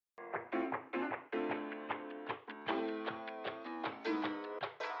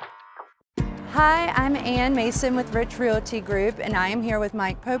Hi, I'm Ann Mason with Rich Realty Group, and I am here with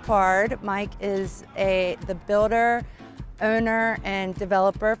Mike Popard. Mike is the builder, owner, and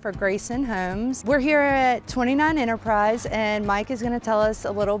developer for Grayson Homes. We're here at 29 Enterprise, and Mike is going to tell us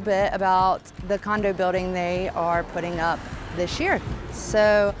a little bit about the condo building they are putting up this year.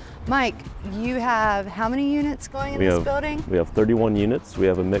 So, Mike, you have how many units going in this building? We have 31 units. We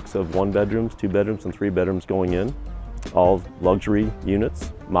have a mix of 1 bedrooms, 2 bedrooms, and 3 bedrooms going in. All luxury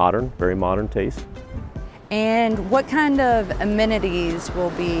units, modern, very modern taste. And what kind of amenities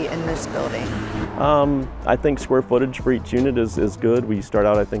will be in this building? I think square footage for each unit is good. We start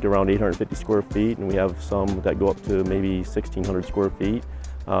out, I think, around 850 square feet, and we have some that go up to maybe 1,600 square feet.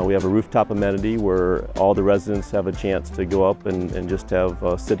 We have a rooftop amenity where all the residents have a chance to go up and just have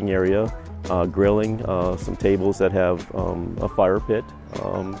a sitting area, grilling, some tables that have a fire pit.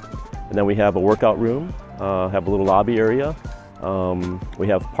 And then we have a workout room, have a little lobby area. We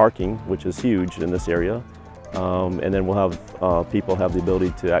have parking, which is huge in this area. And then we'll have people have the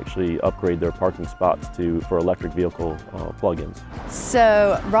ability to actually upgrade their parking spots for electric vehicle plug-ins.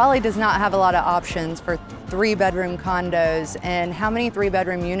 So Raleigh does not have a lot of options for 3-bedroom condos. And how many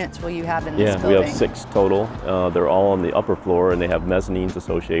 3-bedroom units will you have in this building? We have 6 total. They're all on the upper floor, and they have mezzanines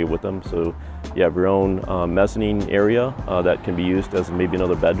associated with them. So you have your own mezzanine area that can be used as maybe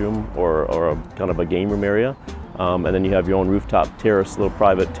another bedroom or a kind of a game room area. And then you have your own rooftop terrace, little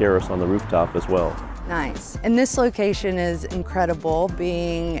private terrace on the rooftop as well. Nice. And this location is incredible,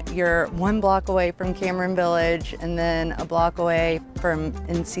 being you're 1 block away from Cameron Village and then a block away from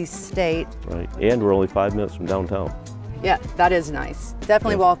NC State. Right, and we're only 5 minutes from downtown. Yeah, that is nice.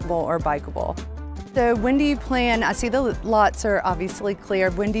 Definitely walkable or bikeable. So when do you plan, I see the lots are obviously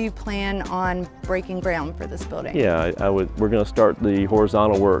cleared, when do you plan on breaking ground for this building? Yeah, we're going to start the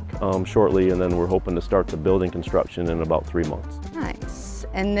horizontal work shortly, and then we're hoping to start the building construction in about 3 months. Nice.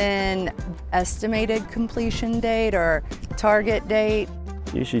 And then estimated completion date or target date?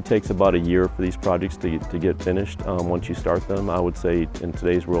 Usually takes about a year for these projects to get finished. Once you start them, I would say in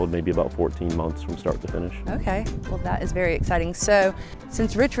today's world, maybe about 14 months from start to finish. Okay, well that is very exciting. So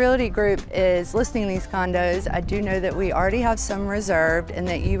since Rich Realty Group is listing these condos, I do know that we already have some reserved and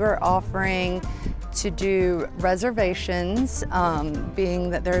that you are offering to do reservations, being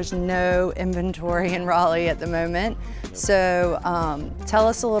that there's no inventory in Raleigh at the moment. So tell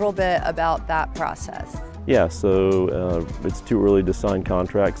us a little bit about that process. Yeah, so it's too early to sign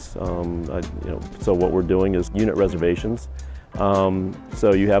contracts. So what we're doing is unit reservations.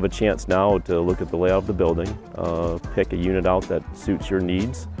 So you have a chance now to look at the layout of the building, pick a unit out that suits your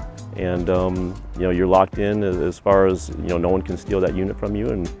needs, and you're locked in as far as no one can steal that unit from you.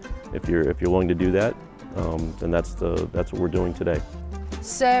 And if you're willing to do that, then that's what we're doing today.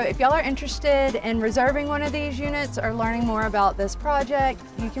 So if y'all are interested in reserving one of these units or learning more about this project,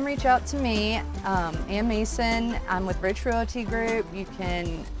 you can reach out to me, Ann Mason. I'm with Rich Realty Group.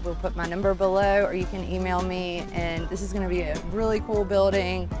 We'll put my number below, or you can email me. And this is going to be a really cool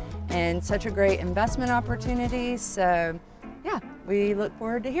building and such a great investment opportunity. So yeah, we look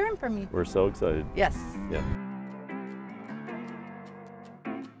forward to hearing from you. We're so excited. Yes. Yeah.